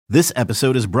This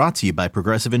episode is brought to you by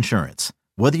Progressive Insurance.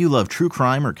 Whether you love true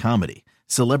crime or comedy,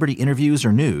 celebrity interviews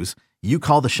or news, you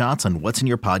call the shots on what's in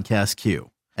your podcast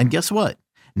queue. And guess what?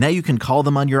 Now you can call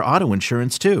them on your auto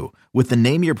insurance too with the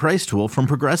Name Your Price tool from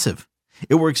Progressive.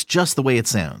 It works just the way it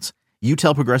sounds. You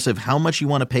tell Progressive how much you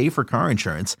want to pay for car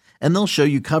insurance, and they'll show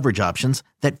you coverage options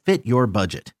that fit your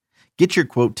budget. Get your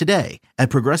quote today at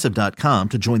Progressive.com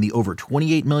to join the over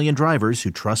 28 million drivers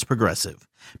who trust Progressive.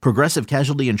 Progressive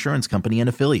Casualty Insurance Company and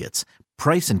Affiliates.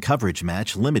 Price and coverage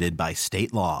match limited by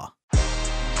state law.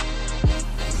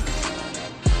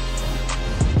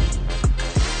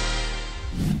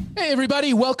 Hey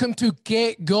everybody, welcome to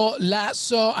Que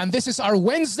Golazo, and this is our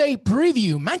Wednesday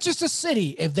preview. Manchester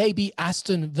City, if they beat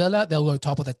Aston Villa, they'll go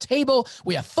top of the table.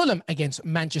 We have Fulham against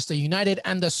Manchester United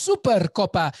and the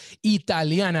Supercoppa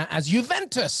Italiana as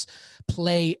Juventus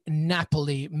play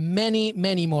Napoli.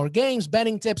 Many more games,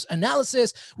 betting tips,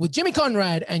 analysis with Jimmy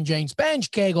Conrad and James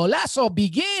Bench. Que Golazo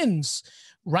begins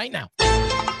right now.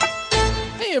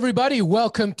 Hey everybody,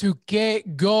 welcome to Que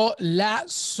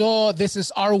Golazo. This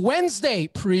is our Wednesday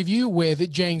preview with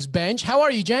James Bench. How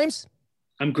are you, James?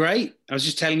 I'm great. I was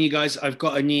just telling you guys I've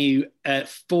got a new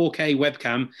 4K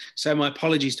webcam, so my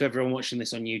apologies to everyone watching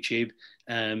this on YouTube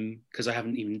because I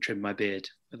haven't even trimmed my beard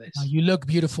for this. You look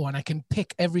beautiful, and I can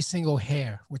pick every single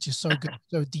hair, which is so good,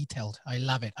 so detailed. I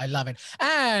love it.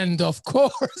 And of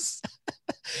course,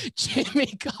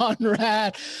 Jimmy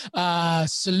Conrad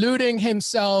saluting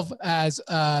himself as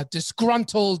a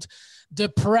disgruntled,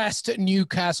 depressed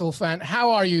Newcastle fan.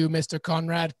 How are you, Mr.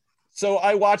 Conrad? So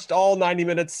I watched all 90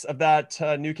 minutes of that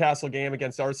Newcastle game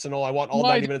against Arsenal. I want all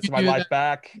 90 minutes of my life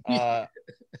back.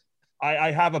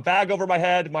 I have a bag over my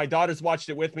head. My daughters watched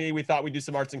it with me. We thought we'd do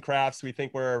some arts and crafts. We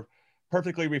think we're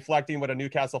perfectly reflecting what a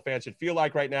Newcastle fan should feel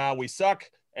like right now. We suck,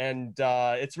 and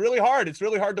it's really hard. It's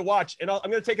really hard to watch. And I'm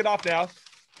going to take it off now.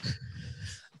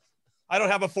 I don't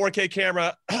have a 4K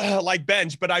camera like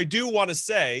Benj, but I do want to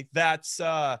say that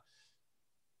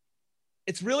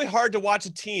it's really hard to watch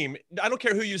a team. I don't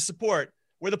care who you support,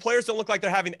 where the players don't look like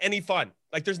they're having any fun.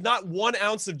 Like there's not 1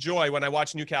 ounce of joy when I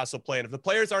watch Newcastle play. And if the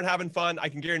players aren't having fun, I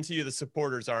can guarantee you the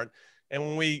supporters aren't. And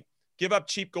when we give up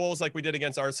cheap goals like we did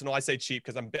against Arsenal, I say cheap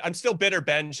because I'm still bitter,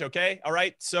 Benj. Okay. All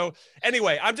right. So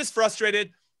anyway, I'm just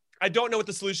frustrated. I don't know what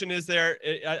the solution is there.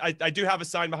 I do have a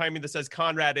sign behind me that says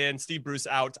Conrad in, Steve Bruce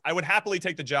out. I would happily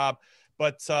take the job,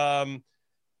 but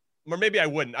or maybe I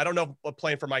wouldn't. I don't know if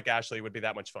playing for Mike Ashley would be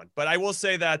that much fun. But I will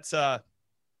say that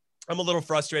I'm a little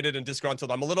frustrated and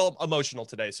disgruntled. I'm a little emotional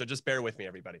today, so just bear with me,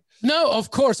 everybody. No, of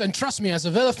course. And trust me, as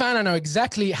a Villa fan, I know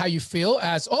exactly how you feel.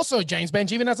 As also James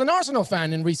Bench, even as an Arsenal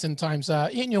fan in recent times,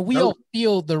 we all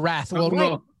feel the wrath.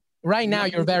 Well, right now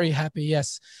you're very happy.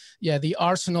 Yes. Yeah, the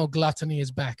Arsenal gluttony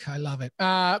is back. I love it.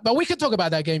 But we could talk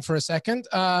about that game for a second.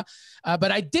 But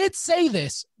I did say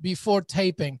this before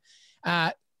taping.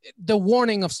 The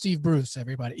warning of Steve Bruce,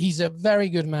 everybody. He's a very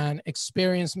good man,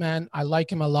 experienced man. I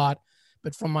like him a lot.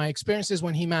 But from my experiences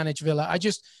when he managed Villa,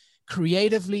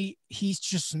 creatively, he's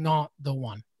just not the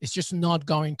one. It's just not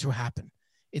going to happen.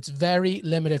 It's very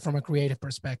limited from a creative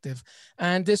perspective.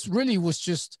 And this really was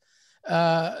just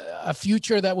a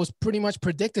future that was pretty much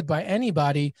predicted by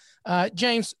anybody.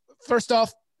 James, first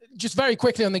off, just very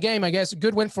quickly on the game, I guess, a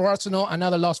good win for Arsenal,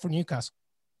 another loss for Newcastle.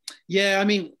 Yeah, I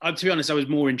mean, to be honest, I was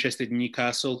more interested in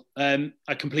Newcastle. I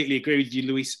completely agree with you,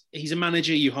 Luis. He's a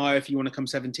manager you hire if you want to come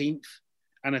 17th.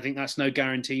 And I think that's no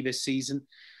guarantee this season.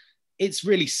 It's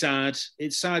really sad.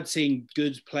 It's sad seeing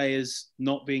good players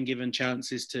not being given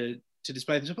chances to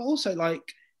display themselves. But also, like,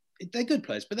 they're good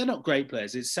players, but they're not great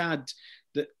players. It's sad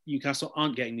that Newcastle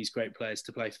aren't getting these great players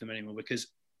to play for them anymore because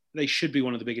they should be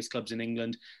one of the biggest clubs in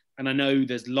England. And I know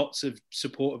there's lots of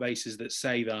supporter bases that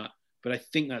say that, but I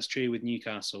think that's true with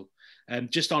Newcastle.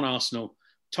 Just on Arsenal,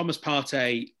 Thomas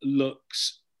Partey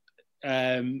looks...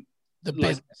 the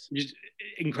business. Just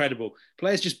incredible.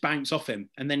 Players just bounce off him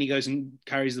and then he goes and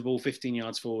carries the ball 15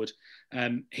 yards forward.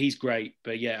 He's great.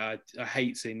 But yeah, I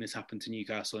hate seeing this happen to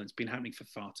Newcastle. And it's been happening for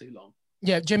far too long.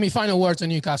 Yeah, Jimmy, final words on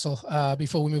Newcastle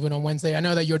before we move on Wednesday. I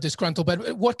know that you're disgruntled,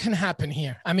 but what can happen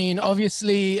here? I mean,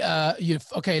 obviously,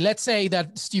 let's say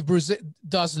that Steve Bruce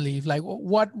does leave. Like,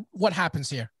 what happens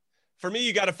here? For me,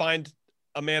 you got to find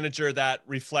a manager that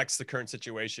reflects the current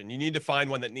situation. You need to find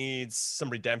one that needs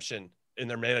some redemption in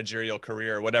their managerial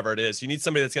career or whatever it is. You need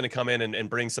somebody that's going to come in and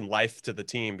bring some life to the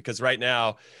team, because right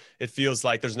now it feels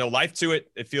like there's no life to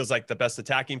it. It feels like the best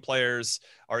attacking players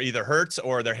are either hurt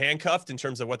or they're handcuffed in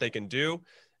terms of what they can do.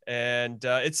 And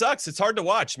it sucks. It's hard to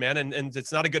watch, man. And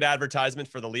it's not a good advertisement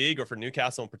for the league or for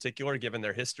Newcastle in particular, given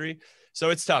their history. So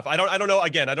it's tough. I don't know.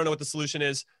 Again, I don't know what the solution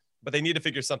is. but they need to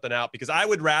figure something out, because I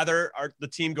would rather the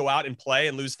team go out and play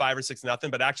and lose 5 or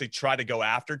 6-0, but actually try to go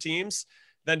after teams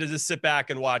than to just sit back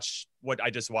and watch what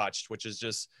I just watched, which is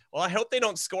just, well, I hope they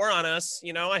don't score on us.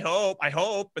 I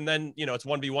hope. And then, it's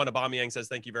 1v1. Aubameyang says,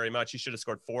 thank you very much. You should have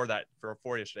scored 4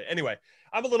 yesterday. Anyway,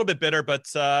 I'm a little bit bitter, but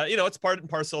it's part and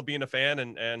parcel of being a fan.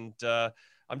 And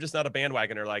I'm just not a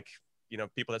bandwagoner like,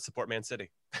 people that support Man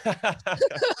City.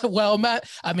 Well, Matt,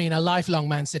 a lifelong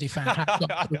Man City fan, has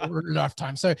gone through a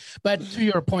lifetime. So, but to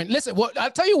your point, listen, I'll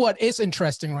tell you what is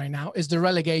interesting right now is the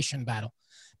relegation battle.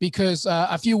 Because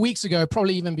a few weeks ago,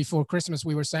 probably even before Christmas,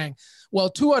 we were saying, well,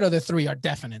 2 out of the 3 are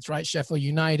definites, right? Sheffield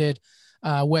United,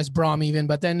 West Brom even.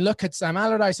 But then look at Sam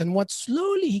Allardyce and what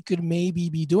slowly he could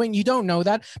maybe be doing. You don't know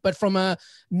that. But from a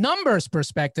numbers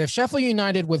perspective, Sheffield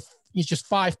United with just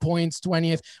 5 points,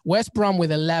 20th, West Brom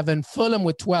with 11, Fulham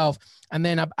with 12. And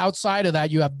then outside of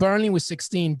that, you have Burnley with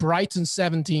 16, Brighton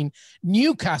 17,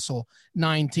 Newcastle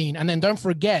 19. And then don't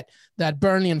forget that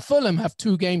Burnley and Fulham have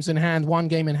 2 games in hand, 1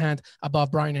 game in hand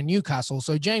above Brighton and Newcastle.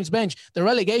 So James Bench, the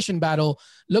relegation battle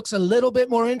looks a little bit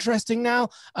more interesting now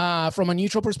from a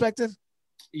neutral perspective.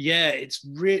 Yeah,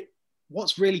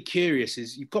 what's really curious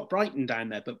is you've got Brighton down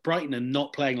there, but Brighton are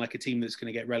not playing like a team that's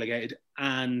going to get relegated.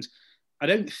 And I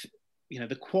don't,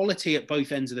 the quality at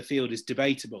both ends of the field is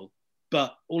debatable,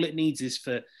 but all it needs is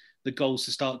for the goals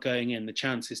to start going in, the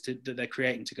chances that they're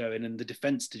creating to go in, and the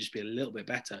defence to just be a little bit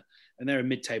better. And they're a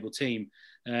mid-table team.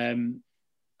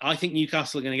 I think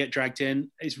Newcastle are going to get dragged in.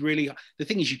 It's really, the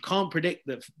thing is, you can't predict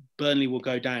that Burnley will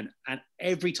go down. And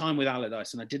every time with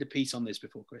Allardyce, and I did a piece on this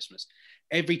before Christmas,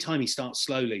 every time he starts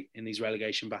slowly in these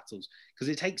relegation battles, because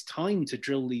it takes time to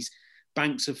drill these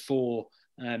banks of 4.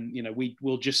 We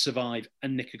will just survive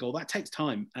and nick a goal. That takes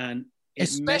time, and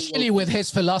especially with his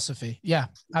philosophy. Yeah,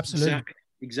 absolutely.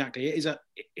 Exactly.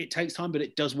 It takes time, but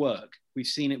it does work. We've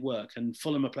seen it work, and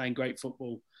Fulham are playing great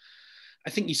football. I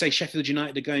think you say Sheffield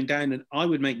United are going down, and I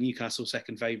would make Newcastle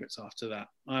second favourites after that.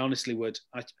 I honestly would.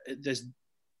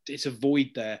 It's a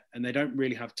void there, and they don't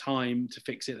really have time to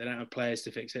fix it. They don't have players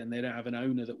to fix it, and they don't have an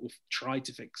owner that will try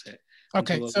to fix it.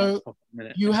 Okay, so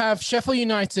you have Sheffield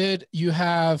United, you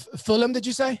have Fulham, did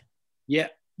you say? Yeah.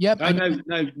 Yep.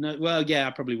 No. Well, yeah, I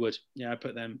probably would. Yeah, I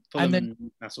put them. Fulham and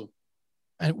Newcastle.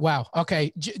 And wow.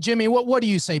 Okay, Jimmy, what do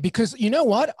you say? Because you know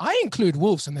what? I include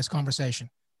Wolves in this conversation.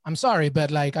 I'm sorry,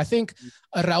 but I think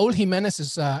Raul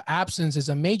Jimenez's absence is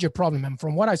a major problem. And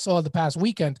from what I saw the past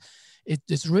weekend,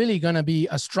 it's really going to be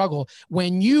a struggle.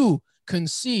 When you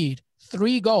concede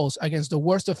 3 goals against the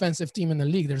worst offensive team in the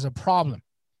league, there's a problem,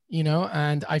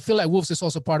 and I feel like Wolves is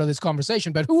also part of this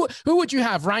conversation. But who would you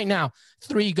have right now,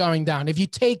 3 going down? If you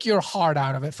take your heart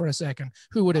out of it for a second,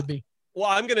 who would it be?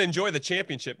 Well, I'm going to enjoy the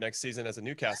championship next season as a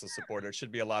Newcastle supporter. It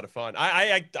should be a lot of fun.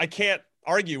 I can't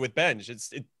argue with Benj.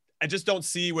 I just don't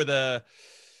see where the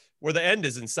end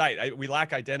is in sight. We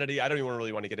lack identity. I don't even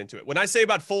really want to get into it. When I say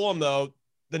about Fulham, though,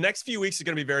 the next few weeks are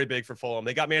going to be very big for Fulham.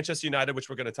 They got Manchester United, which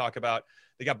we're going to talk about.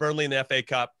 They got Burnley in the FA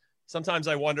Cup. Sometimes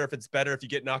I wonder if it's better if you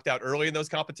get knocked out early in those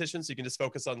competitions so you can just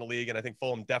focus on the league. And I think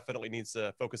Fulham definitely needs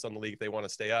to focus on the league if they want to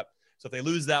stay up. So if they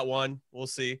lose that one, we'll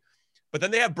see. But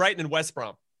then they have Brighton and West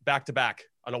Brom back-to-back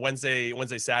on a Wednesday,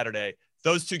 Saturday.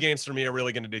 Those 2 games for me are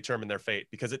really going to determine their fate,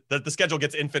 because the schedule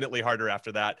gets infinitely harder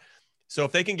after that. So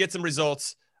if they can get some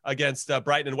results against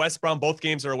Brighton and West Brom, both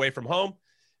games are away from home,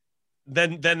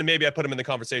 then maybe I put them in the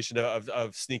conversation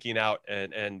of sneaking out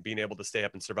and being able to stay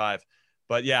up and survive.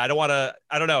 But yeah, I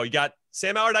don't know. You got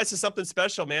Sam Allardyce is something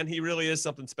special, man. He really is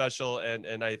something special.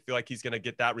 And I feel like he's going to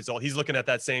get that result. He's looking at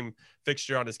that same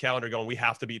fixture on his calendar going, we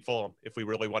have to beat Fulham if we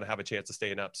really want to have a chance of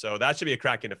staying up. So that should be a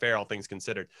cracking affair, all things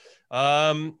considered.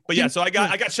 But yeah, so I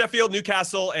got Sheffield,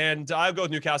 Newcastle, and I'll go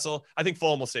with Newcastle. I think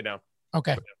Fulham will stay down.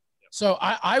 Okay. So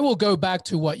I will go back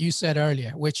to what you said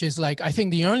earlier, which is I think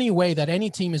the only way that any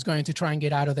team is going to try and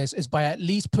get out of this is by at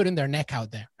least putting their neck out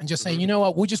there and just saying, you know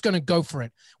what, we're just going to go for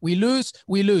it. We lose,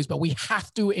 but we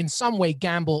have to in some way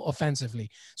gamble offensively.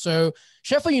 So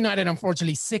Sheffield United,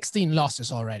 unfortunately, 16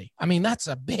 losses already. I mean, that's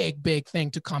a big, big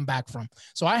thing to come back from.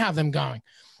 So I have them going.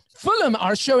 Fulham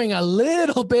are showing a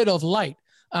little bit of light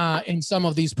in some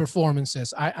of these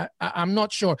performances. I'm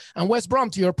not sure. And West Brom,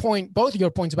 to your point, both of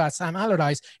your points about Sam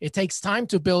Allardyce, it takes time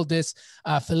to build this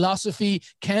philosophy.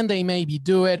 Can they maybe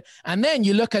do it? And then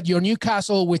you look at your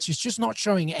Newcastle, which is just not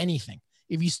showing anything.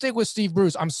 If you stick with Steve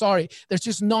Bruce, I'm sorry, there's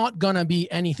just not going to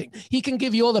be anything. He can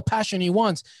give you all the passion he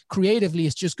wants. Creatively,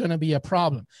 it's just going to be a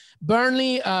problem.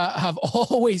 Burnley have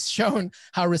always shown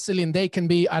how resilient they can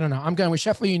be. I don't know. I'm going with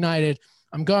Sheffield United.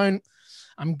 I'm going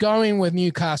with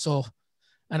Newcastle.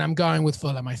 And I'm going with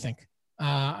Fulham, I think.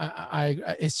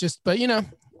 It's just, but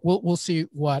we'll see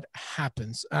what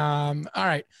happens. All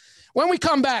right. When we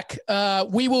come back,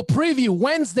 we will preview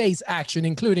Wednesday's action,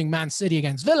 including Man City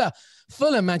against Villa,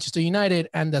 Fulham, Manchester United,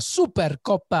 and the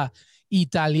Supercoppa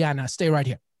Italiana. Stay right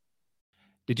here.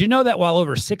 Did you know that while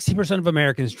over 60% of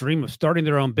Americans dream of starting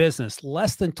their own business,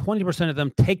 less than 20% of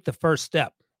them take the first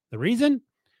step? The reason?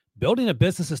 Building a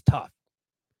business is tough.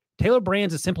 Taylor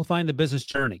Brands is simplifying the business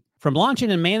journey. From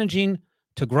launching and managing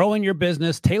to growing your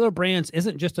business, Taylor Brands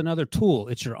isn't just another tool.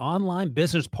 It's your online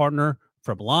business partner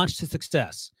from launch to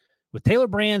success. With Taylor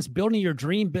Brands, building your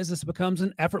dream business becomes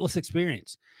an effortless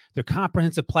experience. Their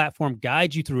comprehensive platform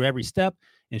guides you through every step,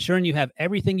 ensuring you have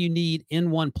everything you need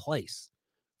in one place.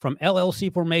 From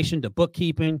LLC formation to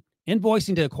bookkeeping,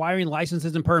 invoicing to acquiring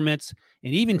licenses and permits,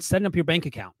 and even setting up your bank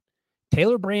account,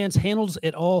 Taylor Brands handles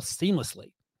it all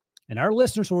seamlessly. And our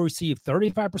listeners will receive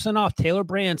 35% off Taylor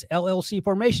Brands LLC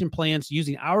formation plans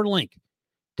using our link,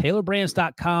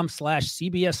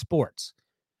 taylorbrands.com/CBS Sports.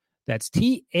 That's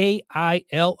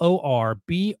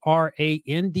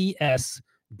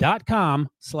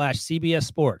TAILORBRANDS.com/CBS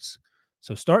Sports.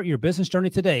 So start your business journey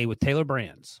today with Taylor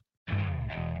Brands.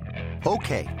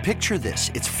 Okay, picture this.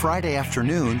 It's Friday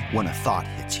afternoon when a thought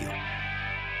hits you.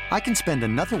 I can spend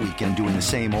another weekend doing the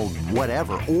same old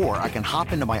whatever, or I can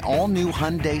hop into my all-new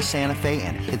Hyundai Santa Fe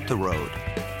and hit the road.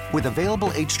 With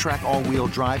available H-Track all-wheel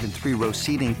drive and 3-row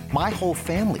seating, my whole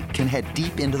family can head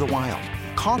deep into the wild.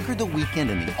 Conquer the weekend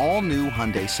in the all-new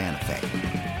Hyundai Santa Fe.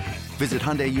 Visit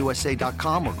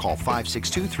HyundaiUSA.com or call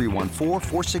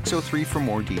 562-314-4603 for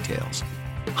more details.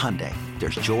 Hyundai,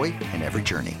 there's joy in every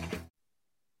journey.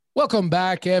 Welcome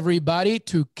back, everybody,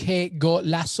 to Que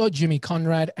Golazo. Jimmy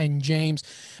Conrad and James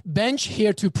Bench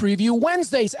here to preview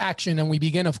Wednesday's action. And we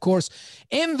begin, of course,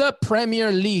 in the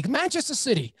Premier League. Manchester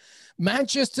City,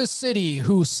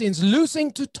 who since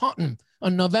losing to Tottenham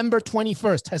on November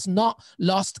 21st has not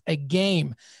lost a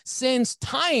game. Since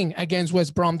tying against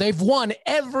West Brom, they've won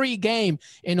every game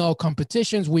in all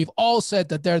competitions. We've all said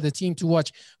that they're the team to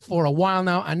watch for a while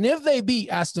now. And if they beat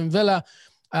Aston Villa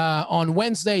on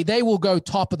Wednesday, they will go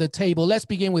top of the table. Let's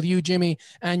begin with you, Jimmy,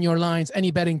 and your lines.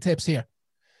 Any betting tips here?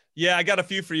 Yeah, I got a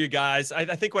few for you guys.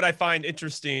 I think what I find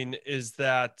interesting is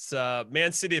that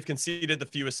Man City have conceded the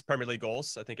fewest Premier League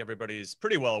goals. I think everybody's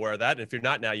pretty well aware of that. And if you're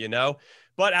not now, you know.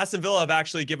 But Aston Villa have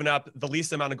actually given up the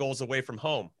least amount of goals away from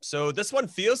home. So this one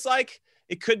feels like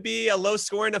it could be a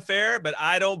low-scoring affair, but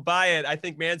I don't buy it. I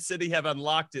think Man City have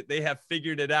unlocked it. They have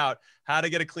figured it out, how to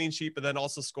get a clean sheet, but then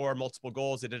also score multiple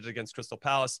goals. They did it against Crystal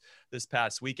Palace this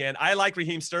past weekend. I like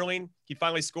Raheem Sterling. He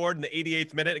finally scored in the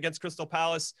 88th minute against Crystal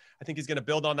Palace. I think he's going to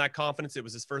build on that confidence. It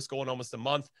was his first goal in almost a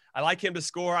month. I like him to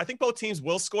score. I think both teams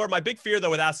will score. My big fear,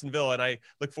 though, with Aston Villa, and I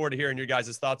look forward to hearing your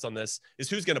guys' thoughts on this, is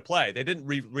who's going to play. They didn't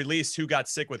release who got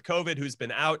sick with COVID, who's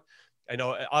been out. I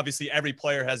know obviously every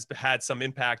player has had some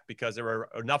impact because there were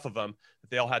enough of them that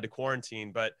they all had to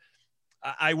quarantine, but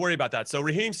I worry about that. So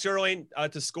Raheem Sterling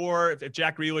to score. If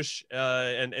Jack Grealish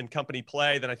and company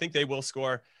play, then I think they will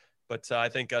score, but I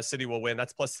think City will win.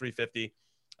 That's plus 350.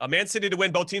 Man City to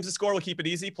win, both teams to score. We'll keep it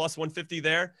easy, plus 150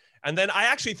 there. And then I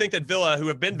actually think that Villa, who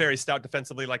have been very stout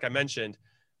defensively, like I mentioned,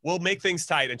 will make things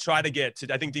tight and try to get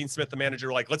to, I think Dean Smith, the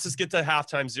manager, like, let's just get to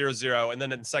halftime 0-0. And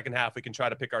then in the second half, we can try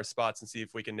to pick our spots and see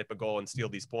if we can nip a goal and steal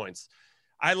these points.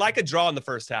 I like a draw in the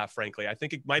first half, frankly. I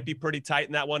think it might be pretty tight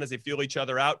in that one as they feel each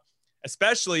other out,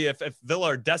 especially if Villa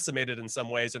are decimated in some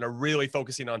ways and are really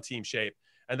focusing on team shape.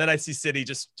 And then I see City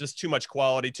just too much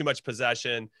quality, too much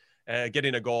possession,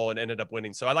 getting a goal and ended up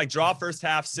winning. So I like draw first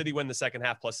half, City win the second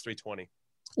half, plus 320.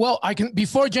 Well, I can,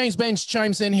 before James Bench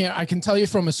chimes in here, I can tell you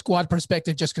from a squad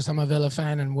perspective, just because I'm a Villa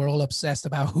fan and we're all obsessed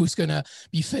about who's going to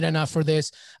be fit enough for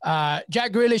this.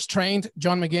 Jack Grealish trained,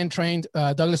 John McGinn trained,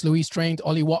 Douglas Luiz trained,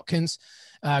 Ollie Watkins,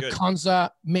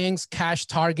 Konza, Mings, Cash,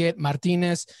 Target,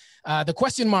 Martinez. The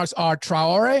question marks are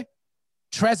Traore,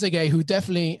 Trezeguet, who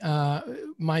definitely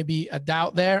might be a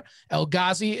doubt there. El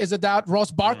Ghazi is a doubt.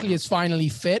 Ross Barkley is finally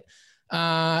fit.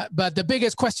 But the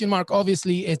biggest question mark,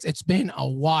 obviously, it's been a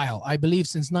while. I believe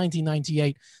since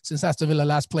 1998, since Aston Villa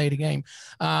last played a game.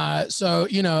 So,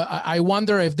 you know, I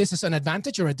wonder if this is an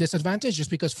advantage or a disadvantage, just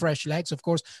because fresh legs, of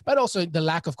course, but also the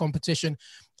lack of competition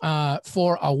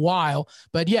for a while.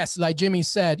 But yes, like Jimmy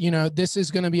said, you know, this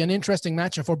is going to be an interesting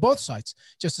matchup for both sides,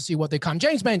 just to see what they come.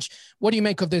 James Bench, what do you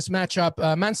make of this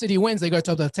matchup? Man City wins, they go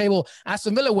top of the table.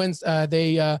 Aston Villa wins,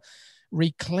 they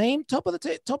reclaim top of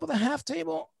the half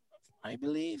table, I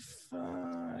believe.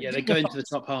 They go into the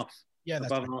top half. Yeah,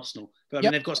 above Arsenal. But I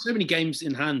mean, they've got so many games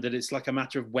in hand that it's like a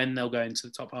matter of when they'll go into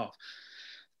the top half.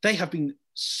 They have been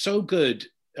so good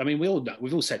I mean,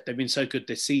 we've all said they've been so good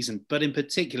this season, but in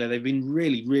particular, they've been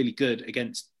really, really good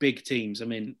against big teams. I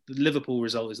mean, the Liverpool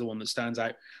result is the one that stands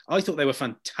out. I thought they were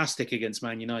fantastic against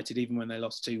Man United, even when they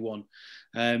lost 2-1.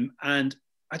 And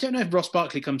I don't know if Ross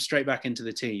Barkley comes straight back into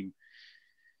the team.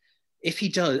 If he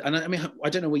does, and I mean, I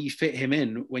don't know where you fit him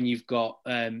in when you've got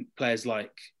players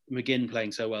like McGinn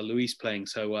playing so well, Luis playing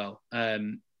so well.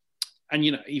 And,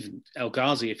 you know, even El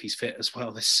Ghazi, if he's fit as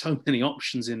well. There's so many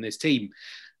options in this team.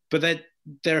 But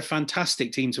they're a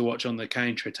fantastic team to watch on the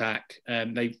counter-attack.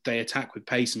 They attack with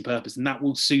pace and purpose, and that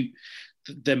will suit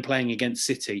them playing against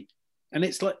City. And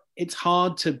it's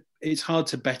hard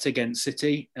to bet against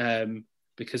City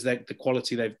because the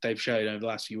quality they've shown over the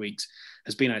last few weeks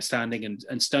has been outstanding.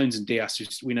 And Stones and Diaz,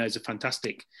 which we know is a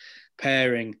fantastic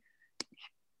pairing.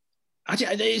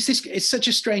 It's such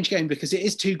a strange game because it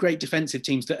is two great defensive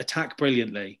teams that attack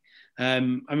brilliantly. I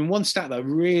mean, one stat that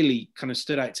really kind of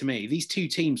stood out to me, these two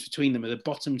teams between them are the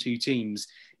bottom two teams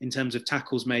in terms of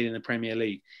tackles made in the Premier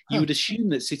League. You would assume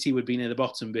that City would be near the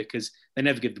bottom because they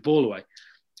never give the ball away.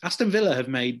 Aston Villa have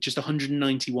made just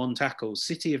 191 tackles.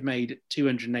 City have made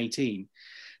 218.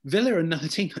 Villa are another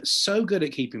team that's so good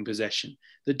at keeping possession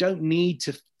that don't need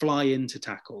to fly into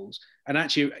tackles. And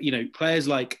actually, you know, players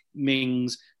like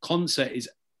Mings, Concert is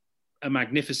a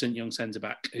magnificent young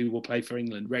centre-back who will play for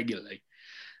England regularly.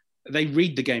 They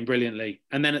read the game brilliantly.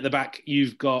 And then at the back,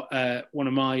 you've got one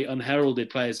of my unheralded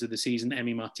players of the season,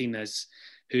 Emi Martinez,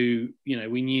 who, you know,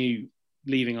 we knew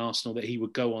leaving Arsenal that he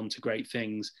would go on to great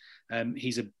things.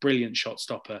 He's a brilliant shot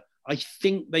stopper. I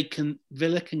think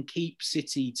Villa can keep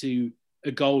City to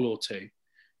a goal or two.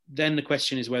 Then the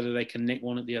question is whether they can nick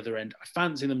one at the other end. I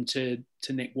fancy them to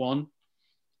nick one.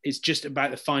 It's just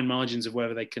about the fine margins of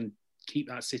whether they can keep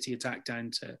that City attack down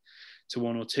to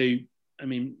one or two. I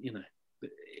mean, you know,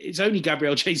 it's only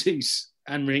Gabriel Jesus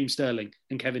and Raheem Sterling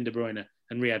and Kevin De Bruyne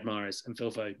and Riyad Mahrez and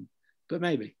Phil Foden. But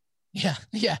maybe.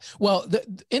 Yeah. Well,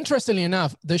 interestingly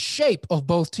enough, the shape of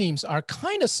both teams are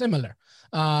kind of similar.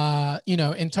 You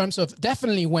know, in terms of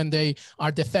definitely when they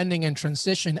are defending in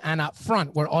transition and up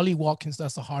front, where Ollie Watkins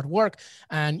does the hard work.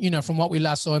 And, you know, from what we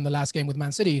last saw in the last game with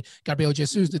Man City, Gabriel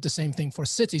Jesus did the same thing for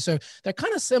City. So they're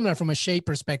kind of similar from a shape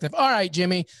perspective. All right,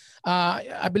 Jimmy,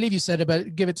 I believe you said it,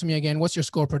 but give it to me again. What's your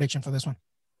score prediction for this one?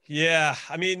 Yeah,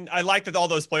 I mean, I like that all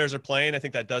those players are playing. I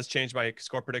think that does change my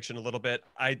score prediction a little bit.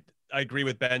 I agree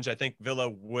with Benj. I think Villa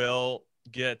will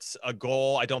get a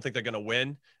goal. I don't think they're going to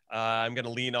win. I'm going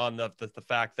to lean on the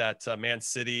fact that Man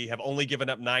City have only given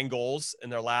up 9 goals in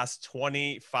their last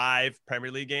 25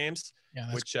 Premier League games,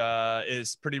 which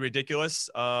is pretty ridiculous.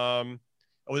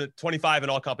 25 in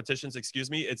all competitions, excuse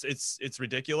me. It's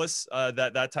ridiculous,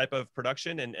 that type of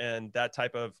production and that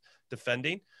type of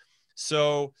defending.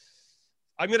 So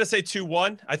I'm going to say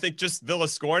 2-1. I think just Villa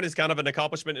scoring is kind of an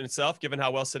accomplishment in itself, given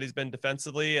how well City's been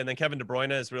defensively. And then Kevin De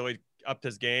Bruyne has really upped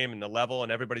his game and the level,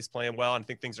 and everybody's playing well. And I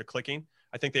think things are clicking.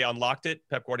 I think they unlocked it.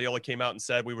 Pep Guardiola came out and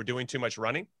said we were doing too much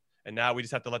running, and now we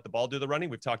just have to let the ball do the running.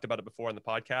 We've talked about it before in the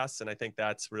podcast, and I think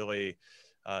that's really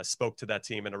spoke to that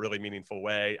team in a really meaningful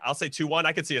way. I'll say 2-1.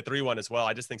 I could see a 3-1 as well.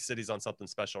 I just think City's on something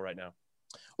special right now.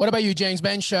 What about you, James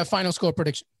Bench? Final score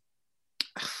prediction?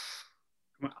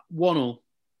 1-1.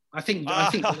 I think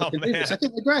they're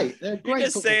great. They're great. You're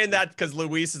just saying that because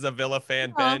Luis is a Villa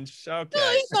fan, Bench. Okay.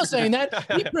 No, he's not saying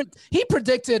that. He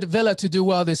predicted Villa to do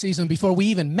well this season before we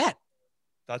even met.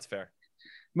 That's fair.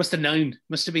 Must have known.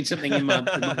 Must have been something in my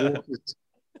waters.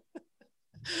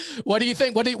 What do you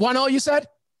think? 1-0 you said?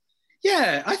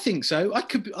 Yeah, I think so. I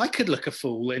could look a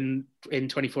fool in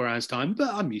 24 hours time,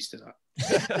 but I'm used to that.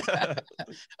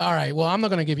 All right. Well, I'm not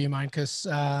going to give you mine because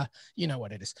you know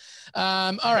what it is.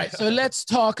 All right. So let's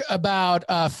talk about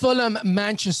Fulham,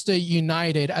 Manchester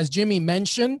United. As Jimmy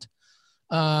mentioned,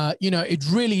 you know, it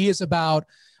really is about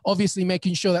obviously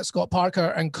making sure that Scott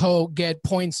Parker and co get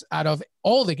points out of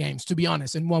all the games, to be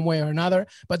honest, in one way or another.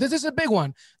 But this is a big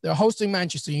one. They're hosting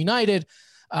Manchester United,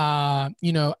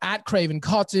 you know, at Craven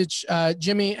Cottage.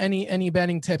 Jimmy, any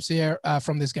betting tips here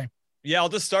from this game? Yeah, I'll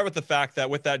just start with the fact that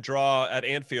with that draw at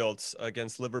Anfield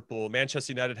against Liverpool,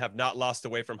 Manchester United have not lost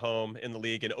away from home in the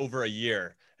league in over a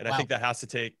year. And I think that has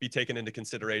to be taken into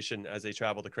consideration as they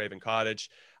travel to Craven Cottage.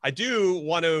 I do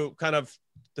want to kind of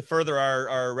to further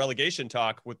our relegation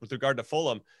talk with regard to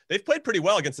Fulham. They've played pretty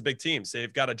well against the big teams.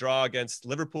 They've got a draw against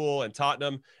Liverpool and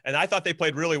Tottenham. And I thought they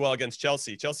played really well against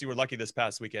Chelsea. Chelsea were lucky this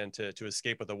past weekend to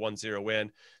escape with a 1-0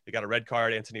 win. They got a red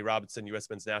card, Anthony Robinson, U.S.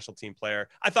 men's national team player.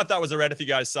 I thought that was a red if you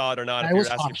guys saw it or not. If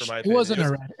you're asking for my opinion.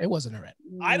 It wasn't a red.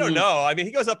 I don't know. I mean,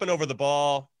 he goes up and over the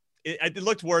ball. It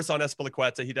looked worse on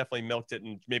Espilicueta. He definitely milked it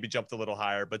and maybe jumped a little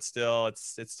higher, but still,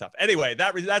 it's tough. Anyway,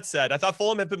 that said, I thought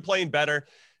Fulham had been playing better.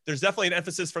 There's definitely an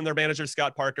emphasis from their manager,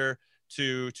 Scott Parker,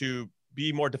 to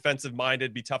be more defensive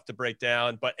minded, be tough to break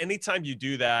down. But anytime you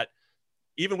do that,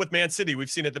 even with Man City, we've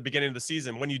seen at the beginning of the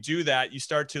season, when you do that, you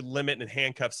start to limit and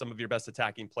handcuff some of your best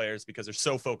attacking players because they're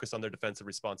so focused on their defensive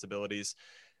responsibilities.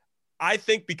 I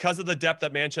think because of the depth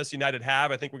that Manchester United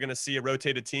have, I think we're going to see a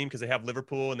rotated team because they have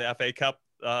Liverpool in the FA Cup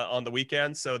on the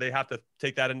weekend. So they have to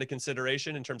take that into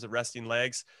consideration in terms of resting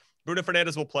legs. Bruno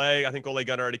Fernandes will play. I think Ole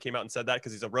Gunnar already came out and said that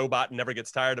because he's a robot and never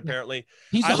gets tired, apparently.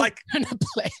 I like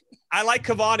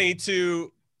Cavani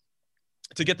to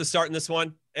get the start in this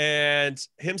one. And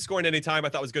him scoring anytime I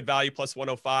thought was good value, plus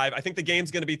 105. I think the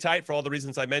game's going to be tight for all the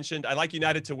reasons I mentioned. I like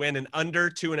United to win in under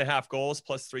 2.5 goals,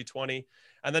 plus 320.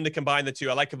 And then to combine the two,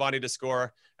 I like Cavani to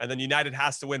score. And then United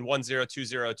has to win 1-0,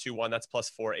 2-0, 2-1. That's plus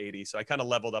 480. So I kind of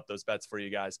leveled up those bets for you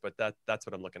guys, but that's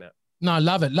what I'm looking at. No,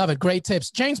 love it. Love it. Great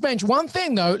tips. James Bench, one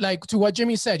thing though, like to what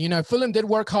Jimmy said, Fulham did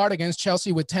work hard against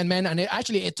Chelsea with 10 men. And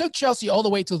it took Chelsea all the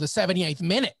way till the 78th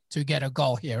minute to get a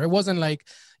goal here. It wasn't like,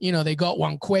 they got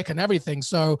one quick and everything.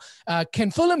 So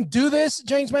can Fulham do this,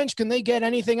 James Bench? Can they get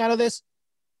anything out of this?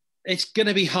 It's going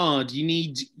to be hard. You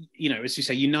need, as you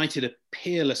say, United are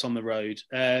peerless on the road.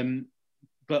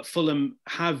 But Fulham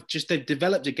they've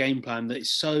developed a game plan that is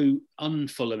so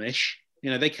un-Fulhamish.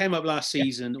 They came up last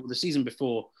season or the season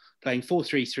before playing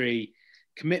 4-3-3,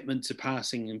 commitment to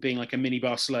passing and being like a mini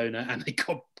Barcelona, and they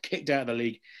got kicked out of the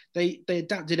league. They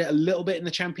adapted it a little bit in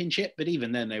the Championship, but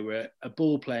even then they were a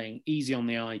ball-playing, easy on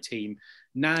the eye team.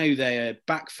 Now they're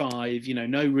back five,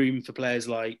 no room for players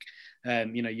like,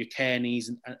 your Kearneys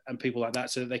and people like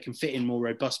that, so that they can fit in more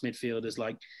robust midfielders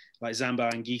like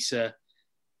Zambo Anguissa.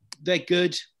 They're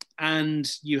good, and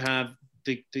you have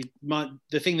the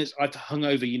thing that's I've hung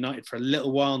over United for a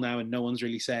little while now, and no one's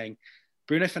really saying,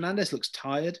 Bruno Fernandes looks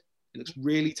tired. He looks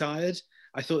really tired.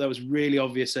 I thought that was really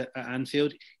obvious at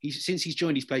Anfield. Since he's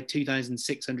joined, he's played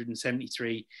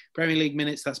 2,673 Premier League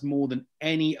minutes. That's more than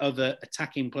any other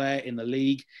attacking player in the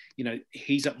league.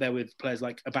 He's up there with players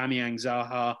like Aubameyang,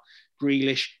 Zaha,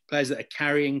 Grealish, players that are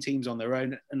carrying teams on their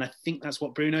own. And I think that's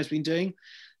what Bruno's been doing.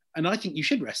 And I think you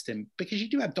should rest him because you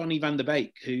do have Donny van der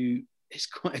Beek, who is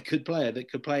quite a good player that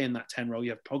could play in that 10 role. You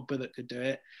have Pogba that could do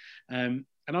it. And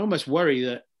I almost worry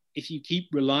that if you keep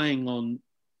relying on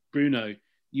Bruno,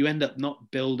 you end up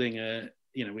not building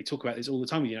we talk about this all the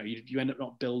time, you end up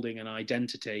not building an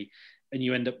identity, and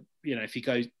you end up, if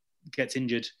he gets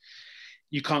injured,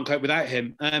 you can't cope without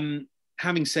him.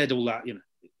 Having said all that,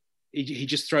 he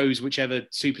just throws whichever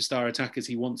superstar attackers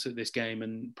he wants at this game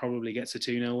and probably gets a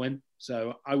 2-0 win.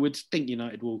 So I would think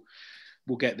United will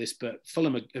get this, but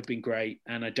Fulham have been great,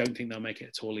 and I don't think they'll make it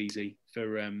at all easy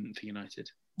for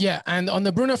United. Yeah, and on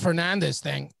the Bruno Fernandes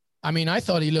thing, I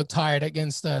thought he looked tired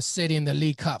against City in the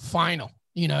League Cup final,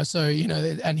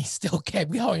 and he still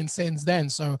kept going since then.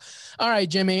 So, all right,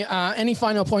 Jimmy, any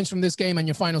final points from this game and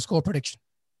your final score prediction?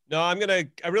 No, I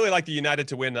really like the United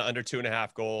to win the under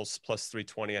 2.5 goals plus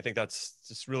 320. I think that's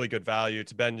just really good value.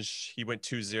 To Benj, he went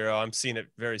 2-0. I'm seeing it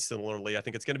very similarly. I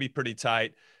think it's going to be pretty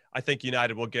tight. I think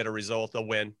United will get a result, a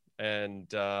win.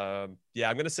 And I'll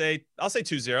say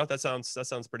 2-0. That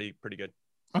sounds pretty good.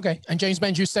 Okay. And James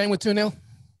Benj, you staying with 2-0?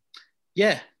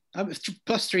 Yeah,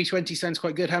 plus 320 sounds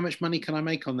quite good. How much money can I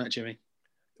make on that, Jimmy?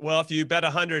 Well, if you bet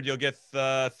 100, you'll get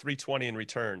 320 in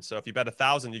return. So if you bet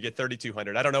 1,000, you get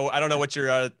 3,200. I don't know what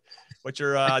your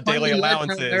daily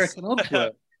allowance is.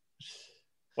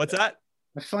 What's that?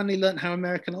 I finally learned how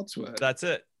American odds work. That's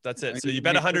it. So you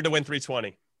bet 100 to win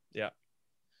 320. Yeah.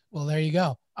 Well, there you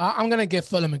go. I'm going to give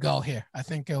Fulham a goal here. I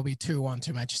think it'll be 2-1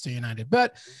 to Manchester United.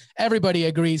 But everybody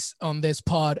agrees on this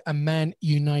pod, a Man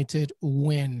United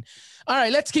win. All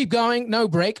right, let's keep going. No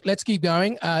break. Let's keep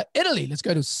going. Italy, let's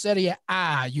go to Serie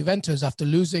A. Juventus, after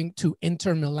losing to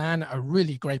Inter Milan, a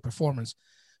really great performance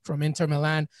from Inter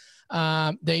Milan.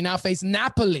 They now face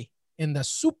Napoli in the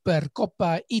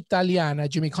Supercoppa Italiana.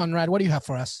 Jimmy Conrad, what do you have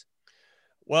for us?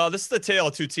 Well, this is the tale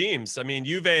of two teams.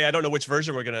 Juve, I don't know which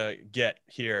version we're going to get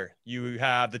here. You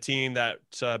have the team that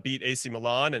beat AC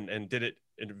Milan and did it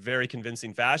in a very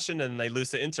convincing fashion, and they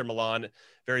lose to Inter Milan,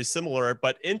 very similar,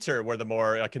 but Inter were the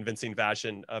more convincing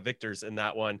fashion victors in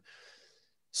that one.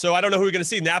 So I don't know who we're going to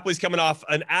see. Napoli's coming off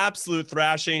an absolute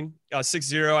thrashing,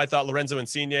 6-0. I thought Lorenzo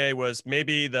Insigne was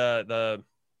maybe the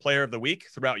player of the week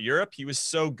throughout Europe. He was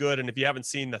so good, and if you haven't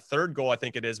seen the third goal, I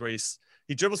think it is, where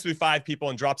he dribbles through 5 people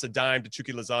and drops a dime to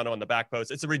Chucky Lozano on the back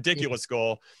post. It's a ridiculous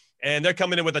goal. And they're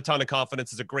coming in with a ton of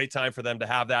confidence. It's a great time for them to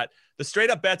have that. The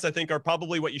straight up bets, I think, are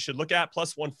probably what you should look at.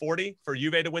 Plus 140 for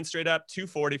Juve to win straight up,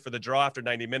 240 for the draw after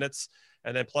 90 minutes,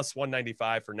 and then plus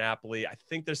 195 for Napoli. I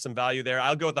think there's some value there.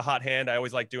 I'll go with the hot hand. I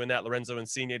always like doing that. Lorenzo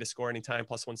Insigne to score anytime,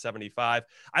 plus 175.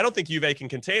 I don't think Juve can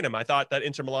contain him. I thought that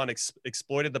Inter Milan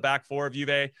exploited the back four of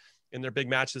Juve in their big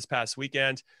match this past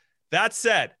weekend. That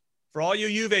said, for all you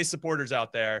Juve supporters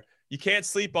out there, you can't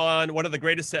sleep on one of the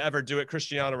greatest to ever do it,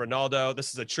 Cristiano Ronaldo.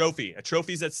 This is a trophy. A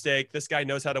trophy's at stake. This guy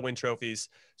knows how to win trophies.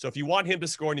 So if you want him to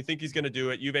score and you think he's going to do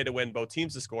it, Juve to win, both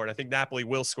teams to score. And I think Napoli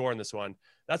will score in this one.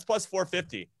 That's plus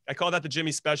 450. I call that the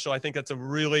Jimmy special. I think that's a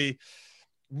really,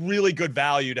 really good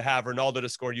value to have Ronaldo to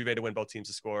score, Juve to win, both teams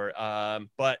to score.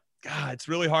 But God, it's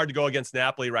really hard to go against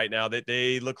Napoli right now.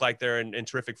 They look like they're in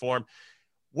terrific form.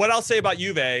 What I'll say about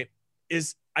Juve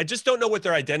is I just don't know what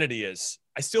their identity is.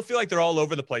 I still feel like they're all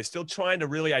over the place, still trying to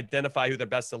really identify who their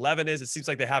best 11 is. It seems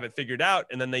like they have it figured out,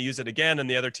 and then they use it again, and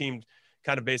the other team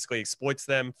kind of basically exploits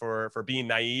them for being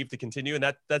naive to continue. And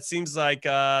that seems like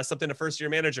something a first-year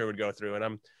manager would go through. And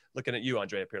I'm looking at you,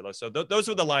 Andrea Pirlo. So those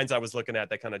were the lines I was looking at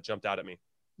that kind of jumped out at me.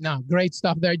 No, great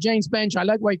stuff there. James Bench, I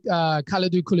like what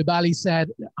Kalidou Koulibaly said.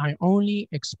 I only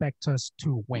expect us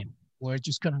to win. We're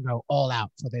just going to go all out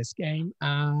for this game.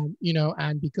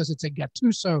 And because it's a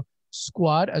Gattuso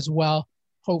squad as well,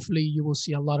 hopefully you will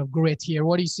see a lot of grit here.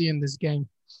 What do you see in this game?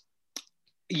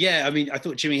 Yeah, I mean, I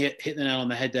thought Jimmy hit the nail on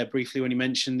the head there briefly when he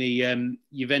mentioned the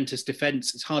Juventus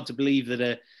defence. It's hard to believe that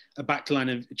a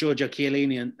backline of Giorgio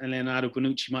Chiellini and Leonardo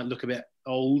Bonucci might look a bit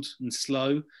old and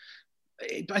slow.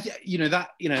 But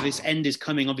this end is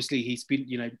coming. Obviously, he's been,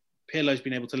 Pirlo's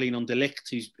been able to lean on De Ligt,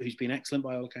 who's been excellent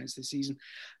by all accounts this season.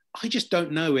 I just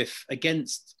don't know if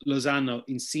against Lozano,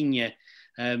 Insigne,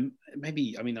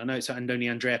 maybe, I know it's only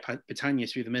Andrea Petagna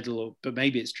through the middle, but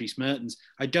maybe it's Dries Mertens.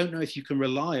 I don't know if you can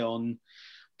rely on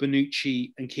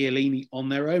Bonucci and Chiellini on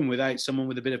their own without someone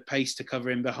with a bit of pace to cover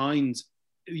in behind.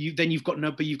 You've got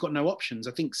no options.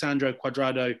 I think Sandro,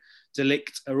 Cuadrado, De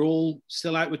Ligt are all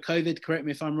still out with COVID. Correct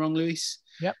me if I'm wrong, Luis.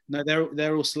 Yep. No,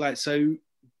 they're all still out. So,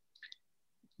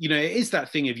 it is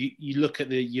that thing of you look at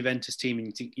the Juventus team and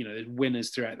you think, there's winners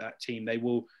throughout that team. They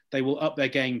will up their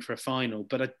game for a final.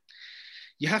 But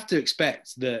you have to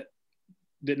expect that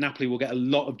Napoli will get a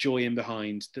lot of joy in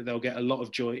behind, that they'll get a lot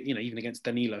of joy, even against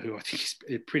Danilo, who I think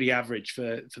is pretty average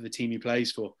for the team he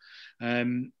plays for.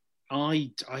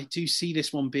 I do see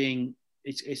this one being,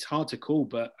 it's hard to call,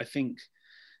 but I think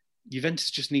Juventus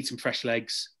just need some fresh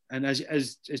legs. And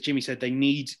as Jimmy said, they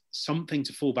need something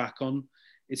to fall back on.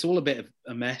 It's all a bit of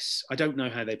a mess. I don't know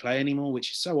how they play anymore,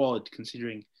 which is so odd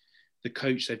considering the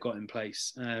coach they've got in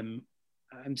place.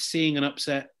 I'm seeing an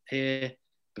upset here,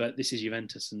 but this is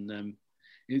Juventus, and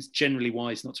it's generally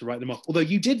wise not to write them off. Although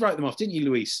you did write them off, didn't you,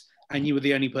 Luis? And you were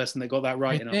the only person that got that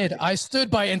right. I did. I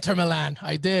stood by Inter Milan.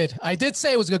 I did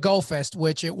say it was a goal fest,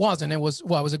 which it wasn't. It was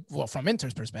from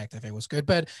Inter's perspective, it was good,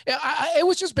 but it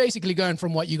was just basically going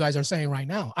from what you guys are saying right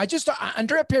now.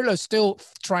 Andrea Pirlo is still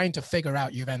trying to figure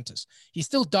out Juventus. He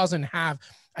still doesn't have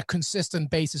a consistent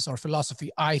basis or philosophy,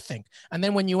 I think. And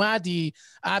then when you add the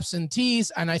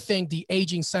absentees and I think the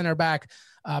aging center back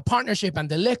partnership and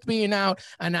De Ligt being out,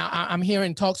 and now I'm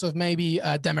hearing talks of maybe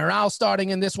Demiral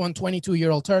starting in this one,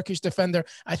 22-year-old Turkish defender.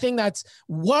 I think that's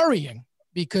worrying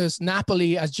because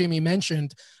Napoli, as Jimmy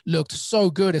mentioned, looked so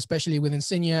good, especially with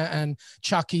Insigne and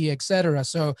Chucky, etc.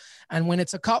 So, and when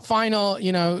it's a cup final,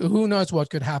 who knows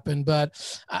what could happen.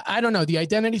 But I don't know. The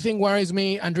identity thing worries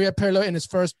me. Andrea Pirlo in his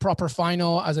first proper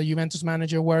final as a Juventus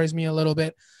manager worries me a little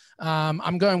bit.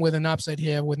 I'm going with an upset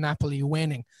here with Napoli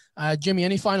winning. Jimmy,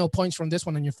 any final points from this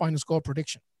one and your final score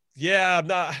prediction? Yeah,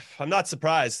 I'm not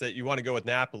surprised that you want to go with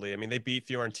Napoli. I mean, they beat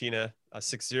Fiorentina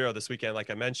 6-0 this weekend, like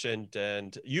I mentioned,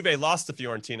 and Juve lost to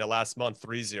Fiorentina last month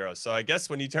 3-0. So I guess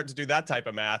when you start to do that type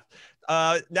of math,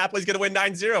 Napoli's going to win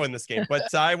 9-0 in this game.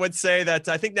 But I would say that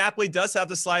I think Napoli does have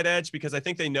the slight edge because I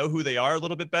think they know who they are a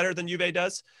little bit better than Juve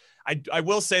does. I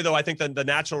will say, though, I think that the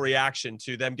natural reaction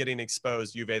to them getting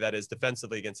exposed, Juve, that is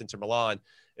defensively against Inter Milan,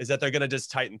 is that they're going to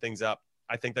just tighten things up.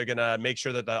 I think they're going to make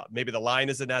sure that maybe the line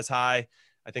isn't as high.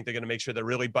 I think they're going to make sure they're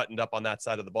really buttoned up on that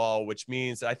side of the ball, which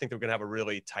means that I think they're going to have a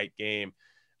really tight game.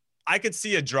 I could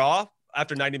see a draw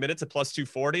after 90 minutes at plus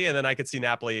 240, and then I could see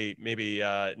Napoli maybe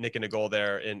nicking a goal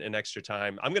there in extra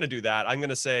time. I'm going to do that. I'm going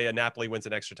to say a Napoli wins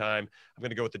in extra time. I'm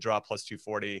going to go with the draw plus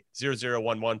 240, 0-0,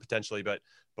 1-1 potentially, but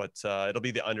it'll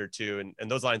be the under 2.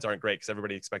 And those lines aren't great because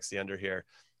everybody expects the under here.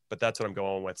 But that's what I'm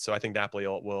going with. So I think Napoli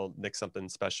will nick something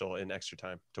special in extra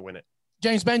time to win it.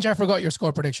 James Bench, I forgot your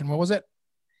score prediction. What was it?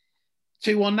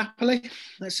 2-1 Napoli,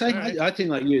 let's say. Right. I think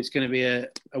like you, it's going to be a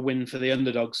win for the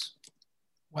underdogs.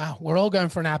 Wow, we're all going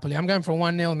for Napoli. I'm going for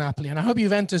 1-0 Napoli. And I hope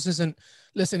Juventus isn't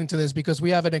listening to this because we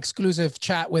have an exclusive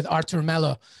chat with Artur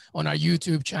Melo on our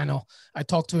YouTube channel. I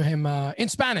talked to him in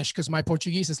Spanish because my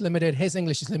Portuguese is limited. His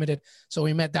English is limited. So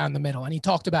we met down the middle. And he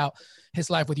talked about his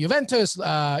life with Juventus,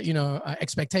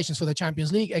 expectations for the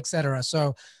Champions League, etc.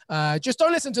 So just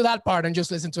don't listen to that part and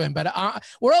just listen to him. But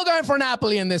we're all going for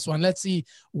Napoli in this one. Let's see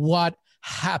what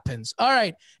happens. All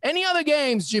right. Any other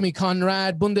games, Jimmy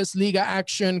Conrad? Bundesliga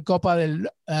action, Copa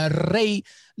del Rey,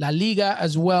 La Liga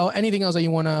as well. Anything else that you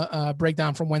want to break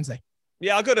down from Wednesday?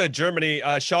 Yeah, I'll go to Germany.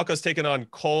 Schalke's taking on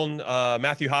Köln.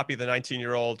 Matthew Hoppe, the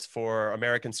 19-year-old for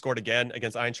American, scored again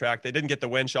against Eintracht. They didn't get the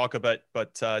win, Schalke, but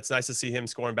it's nice to see him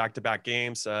scoring back-to-back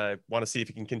games. Want to see if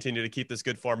he can continue to keep this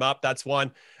good form up. That's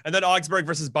one. And then Augsburg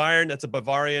versus Bayern. That's a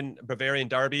Bavarian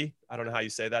derby. I don't know how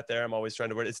you say that there. I'm always trying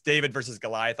to word it. It's David versus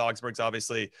Goliath. Augsburg's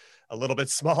obviously a little bit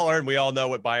smaller, and we all know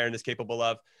what Bayern is capable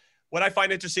of. What I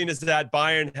find interesting is that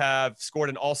Bayern have scored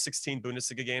in all 16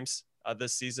 Bundesliga games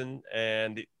this season,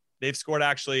 and they've scored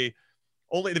they've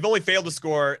only failed to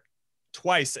score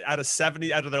twice out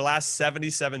of their last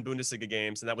 77 Bundesliga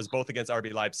games, and that was both against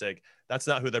RB Leipzig. That's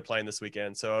not who they're playing this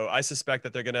weekend. So I suspect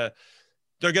that they're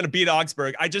gonna beat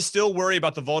Augsburg. I just still worry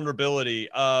about the vulnerability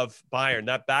of Bayern.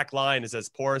 That back line is as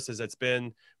porous as it's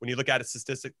been when you look at it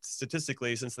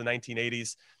statistically since the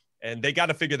 1980s. And they got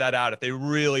to figure that out if they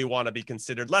really want to be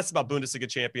considered less about Bundesliga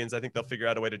champions. I think they'll figure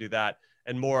out a way to do that,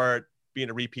 and more being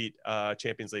a repeat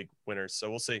Champions League winners. So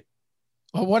we'll see.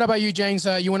 Well, what about you, James?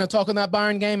 You want to talk on that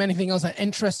Bayern game? Anything else that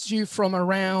interests you from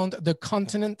around the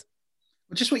continent?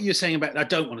 Well, just what you were saying about, I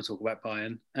don't want to talk about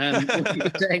Bayern. What you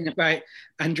were saying about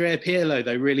Andrea Pirlo,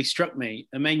 though, really struck me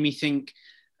and made me think,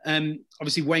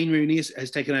 obviously Wayne Rooney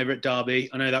has taken over at Derby.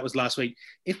 I know that was last week.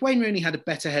 If Wayne Rooney had a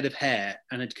better head of hair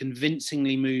and had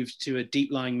convincingly moved to a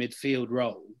deep-lying midfield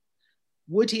role,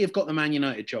 would he have got the Man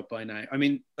United job by now? I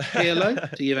mean, Pirlo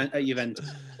at Juventus,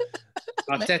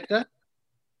 Arteta,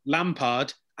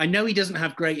 Lampard. I know he doesn't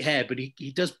have great hair, but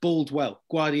he does bald well.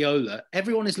 Guardiola.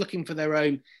 Everyone is looking for their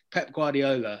own Pep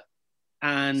Guardiola.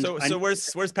 And so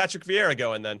where's Patrick Vieira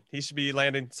going then? He should be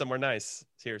landing somewhere nice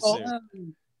here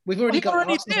soon. We've already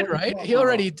did, right? He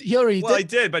already did. Well, he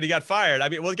did, but he got fired. I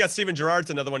mean, we got Steven Gerrard's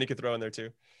another one you could throw in there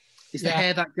too. Is the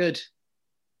hair that good?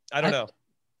 I don't know.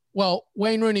 Well,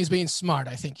 Wayne Rooney's being smart.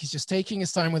 I think he's just taking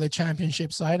his time with the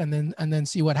championship side and then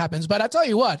see what happens. But I tell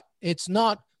you what, it's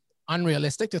not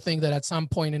unrealistic to think that at some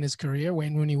point in his career,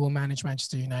 Wayne Rooney will manage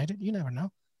Manchester United. You never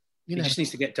know. He just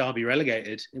needs to get Derby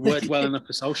relegated. It worked well enough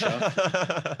for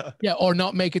Solskjaer. Yeah, or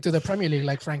not make it to the Premier League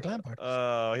like Frank Lampard.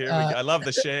 Oh, here we go. I love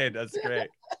the shade. That's great.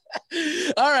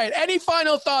 All right. Any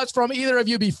final thoughts from either of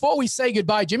you before we say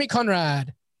goodbye? Jimmy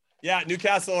Conrad. Yeah,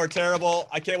 Newcastle are terrible.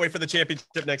 I can't wait for the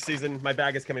championship next season. My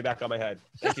bag is coming back on my head.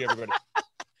 Thank you, everybody.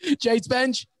 Jade's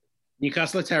bench.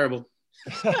 Newcastle are terrible.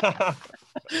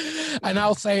 And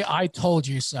I'll say, I told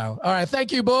you so. All right.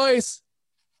 Thank you, boys.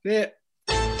 Yeah.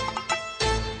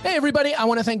 Hey, everybody. I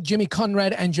want to thank Jimmy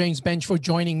Conrad and James Bench for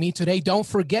joining me today. Don't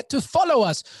forget to follow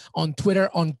us on Twitter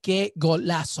on Que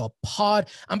Golazo Pod.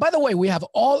 And by the way, we have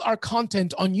all our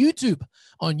content on YouTube,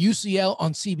 on UCL,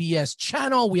 on CBS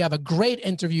channel. We have a great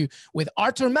interview with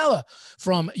Artur Melo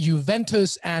from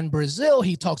Juventus and Brazil.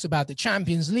 He talks about the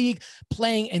Champions League,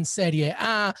 playing in Serie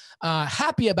A,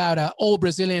 happy about an all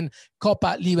Brazilian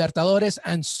Copa Libertadores,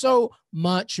 and so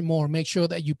much more. Make sure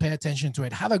that you pay attention to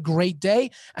it. Have a great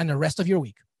day and the rest of your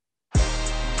week.